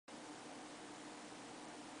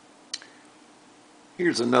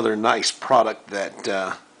Here's another nice product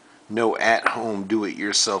that no at-home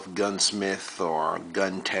do-it-yourself gunsmith or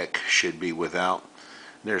gun tech should be without.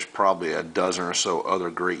 There's probably a dozen or so other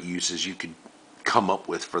great uses you could come up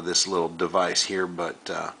with for this little device here, but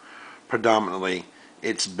predominantly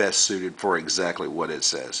it's best suited for exactly what it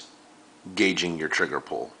says: gauging your trigger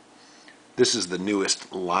pull. This is the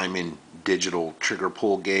newest Lyman digital trigger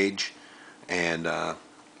pull gauge, and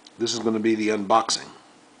this is going to be the unboxing,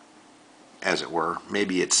 as it were.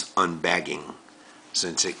 Maybe it's unbagging,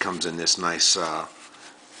 since it comes in this nice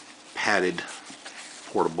padded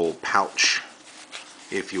portable pouch,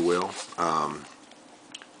 if you will.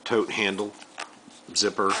 Tote handle,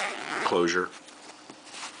 zipper, closure.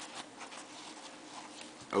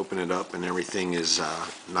 Open it up and everything is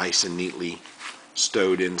nice and neatly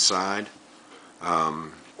stowed inside.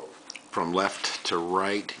 From left to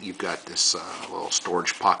right, you've got this little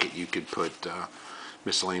storage pocket you could put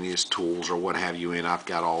miscellaneous tools or what have you in. I've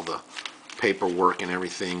got all the paperwork and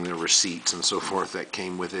everything, the receipts and so forth that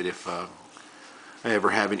came with it if I ever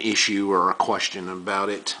have an issue or a question about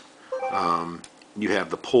it. You have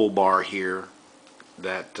the pull bar here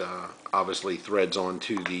that obviously threads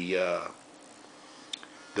onto the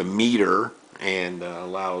meter and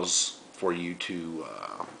allows for you to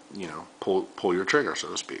pull your trigger, so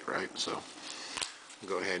to speak, right? So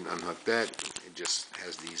go ahead and unhook that. It just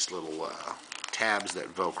has these little tabs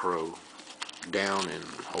that velcro down and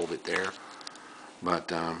hold it there, but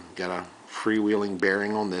got a freewheeling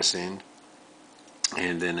bearing on this end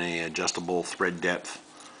and then a adjustable thread depth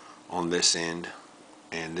on this end,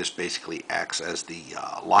 and this basically acts as the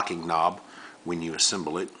locking knob when you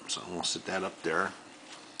assemble it. So we'll set that up there.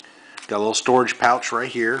 Got a little storage pouch right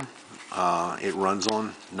here. It runs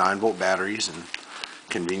on 9-volt batteries and,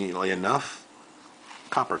 conveniently enough,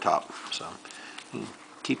 copper top, so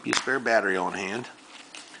keep your spare battery on hand.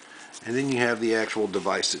 And then you have the actual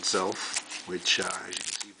device itself, which as you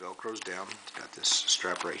can see velcros down. It's got this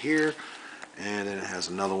strap right here, and then it has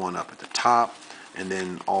another one up at the top, and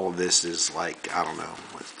then all of this is like, I don't know,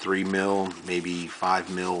 with 3 mil, maybe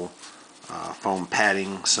 5 mil foam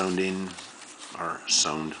padding sewn in, or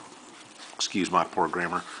sewn, excuse my poor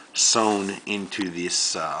grammar, sewn into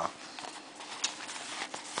this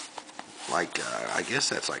I guess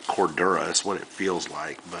that's like Cordura. That's what it feels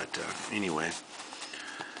like, but anyway.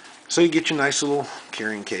 So you get your nice little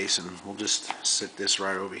carrying case, and we'll just sit this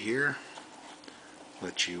right over here.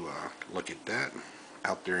 Let you look at that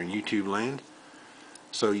out there in YouTube land.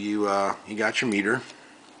 So you got your meter.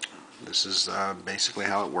 This is basically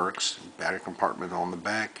how it works. Battery compartment on the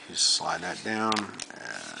back. You slide that down,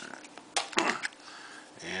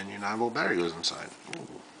 and your 9-volt battery goes inside. Ooh,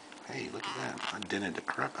 hey, look at that! I dented the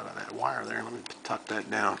crap out of that wire there. Let me tuck that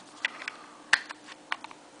down.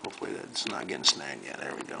 Hopefully that's not getting snagged yet.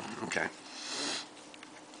 There we go. Okay.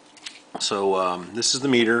 So this is the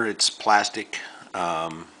meter. It's plastic.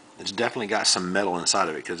 It's definitely got some metal inside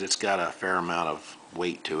of it because it's got a fair amount of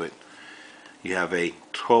weight to it. You have a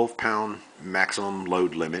 12-pound maximum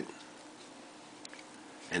load limit,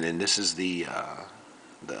 and then this is the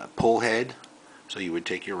pull head. So you would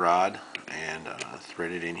take your rod and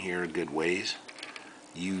thread it in here a good ways.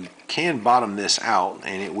 You can bottom this out,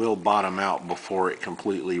 and it will bottom out before it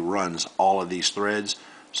completely runs all of these threads.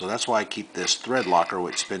 So that's why I keep this thread locker,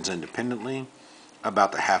 which spins independently,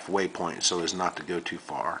 about the halfway point so as not to go too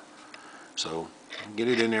far. So get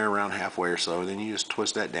it in there around halfway or so, then you just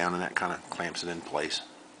twist that down and that kind of clamps it in place.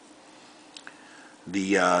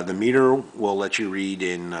 The meter will let you read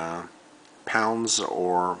in pounds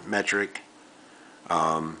or metric.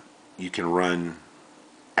 You can run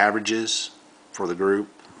averages for the group,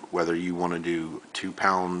 whether you want to do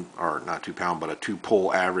 2-pound, or not 2-pound, but a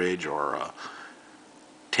 2-pull average, or a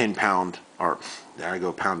 10-pound, or there I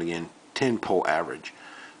go, pound again, 10-pull average.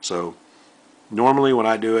 So normally when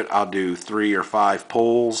I do it, I'll do 3 or 5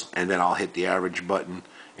 pulls, and then I'll hit the average button,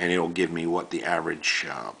 and it'll give me what the average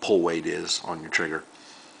pull weight is on your trigger.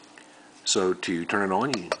 So to turn it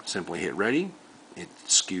on, you simply hit ready. It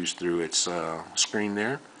skews through its screen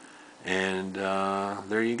there, and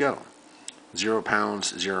there you go. 0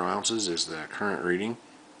 pounds, 0 ounces is the current reading.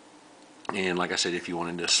 And like I said, if you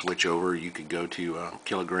wanted to switch over, you could go to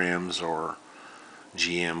kilograms or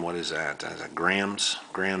GM. What is that? Is that grams?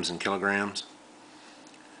 Grams and kilograms.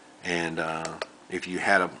 And if you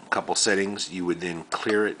had a couple settings, you would then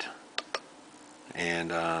clear it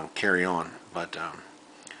and carry on. But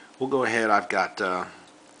we'll go ahead. I've got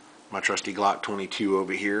my trusty Glock 22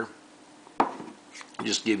 over here.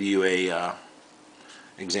 Just give you a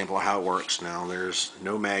example of how it works. Now there's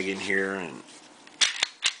no mag in here, and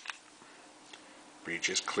breech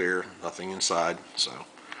is clear, nothing inside, so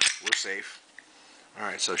we're safe.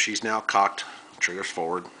 Alright, so she's now cocked, triggers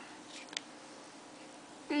forward.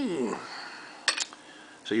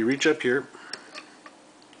 So you reach up here,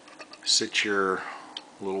 sit your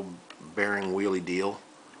little bearing wheelie deal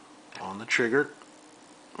on the trigger,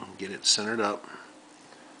 get it centered up,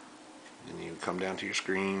 and you come down to your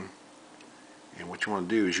screen, and what you want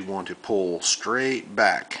to do is you want to pull straight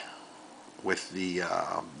back with the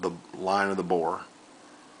line of the bore.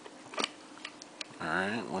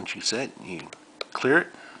 Alright, once you set, you clear it,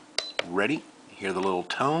 ready, you hear the little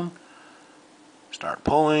tone, start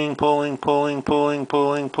pulling, pulling, pulling, pulling,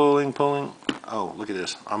 pulling, pulling, pulling. Oh, look at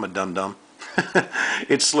this, I'm a dum-dum.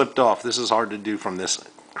 It slipped off. This is hard to do from this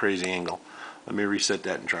crazy angle. Let me reset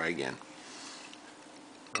that and try again.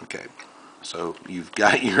 Okay, so you've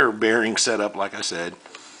got your bearing set up like I said,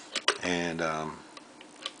 and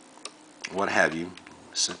what have you.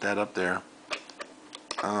 Set that up there.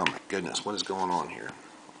 Oh my goodness, what is going on here?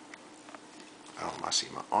 Oh, I see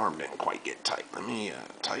my arm didn't quite get tight. Let me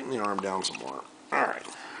tighten the arm down some more. Alright.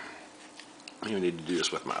 You need to do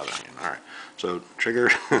this with my other hand. Alright, so trigger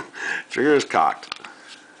trigger is cocked.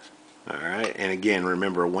 Alright, and again,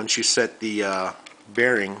 remember, once you set the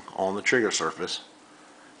bearing on the trigger surface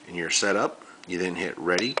and you're set up, you then hit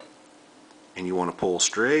ready, and you want to pull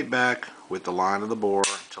straight back with the line of the bore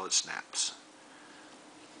until it snaps.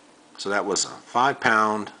 So that was a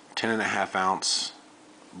 5-pound, 10.5 ounce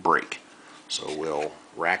brake. So we'll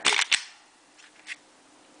rack it,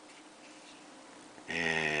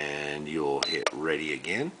 and you'll hit ready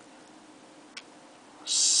again.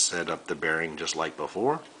 Set up the bearing just like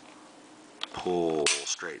before. Pull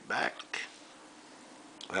straight back.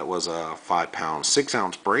 That was a 5-pound,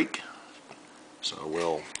 6-ounce brake. So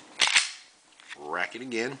we'll rack it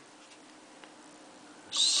again.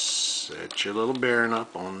 Set your little bearing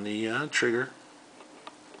up on the trigger.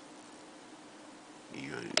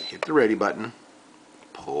 You hit the ready button.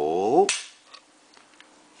 Pull.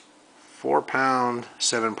 4-pound,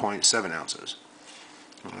 7.7 ounces.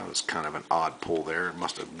 Well, that was kind of an odd pull there. It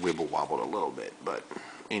must have wibble wobbled a little bit, but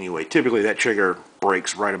anyway, typically that trigger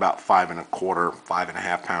breaks right about 5.25,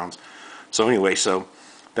 5.5 pounds. So anyway, so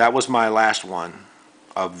that was my last one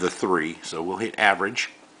of the 3. So we'll hit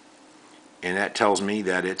average, and that tells me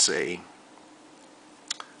that it's a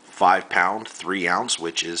 5-pound, 3-ounce,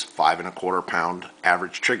 which is 5.25 pound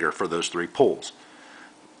average trigger for those 3 pulls.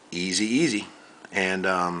 Easy, easy, and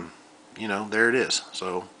you know, there it is.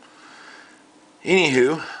 So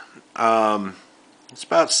anywho, it's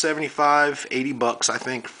about 75, 80 bucks, I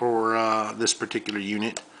think, for this particular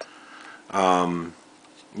unit. You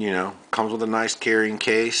know, comes with a nice carrying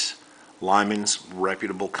case. Lyman's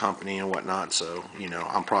reputable company and whatnot, so you know,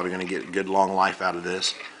 I'm probably going to get a good long life out of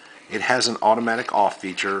this. It has an automatic off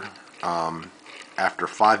feature. After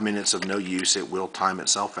 5 minutes of no use, it will time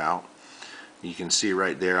itself out. You can see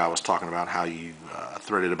right there, I was talking about how you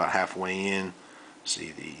thread it about halfway in.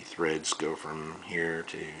 See, the threads go from here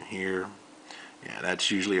to here. Yeah,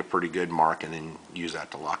 that's usually a pretty good mark, and then use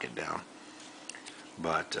that to lock it down.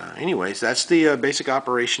 But anyways, that's the basic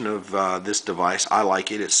operation of this device. I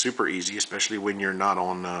like it. It's super easy, especially when you're not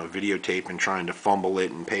on videotape and trying to fumble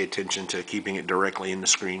it and pay attention to keeping it directly in the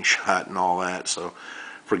screenshot and all that. So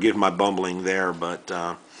forgive my bumbling there, but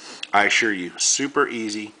I assure you, super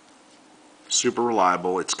easy, super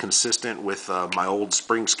reliable. It's consistent with my old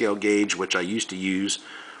spring scale gauge, which I used to use,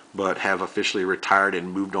 but have officially retired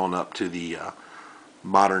and moved on up to the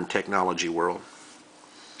modern technology world.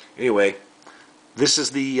 Anyway, this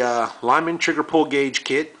is the Lyman Trigger Pull Gauge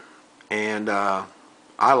Kit, and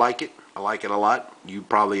I like it. I like it a lot. You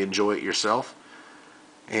probably enjoy it yourself.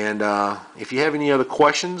 And if you have any other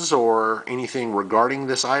questions or anything regarding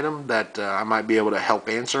this item that I might be able to help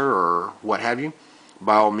answer or what have you,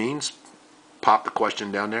 by all means, pop the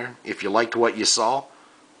question down there. If you liked what you saw,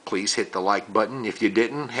 please hit the like button. If you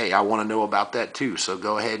didn't, hey, I want to know about that too. So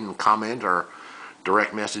go ahead and comment or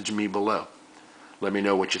direct message me below. Let me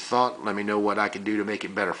know what you thought. Let me know what I can do to make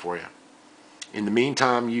it better for you. In the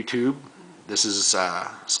meantime, YouTube, this is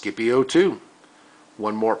Skippy02.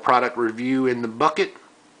 One more product review in the bucket.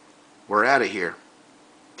 We're out of here.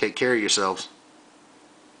 Take care of yourselves.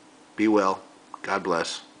 Be well. God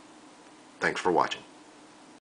bless. Thanks for watching.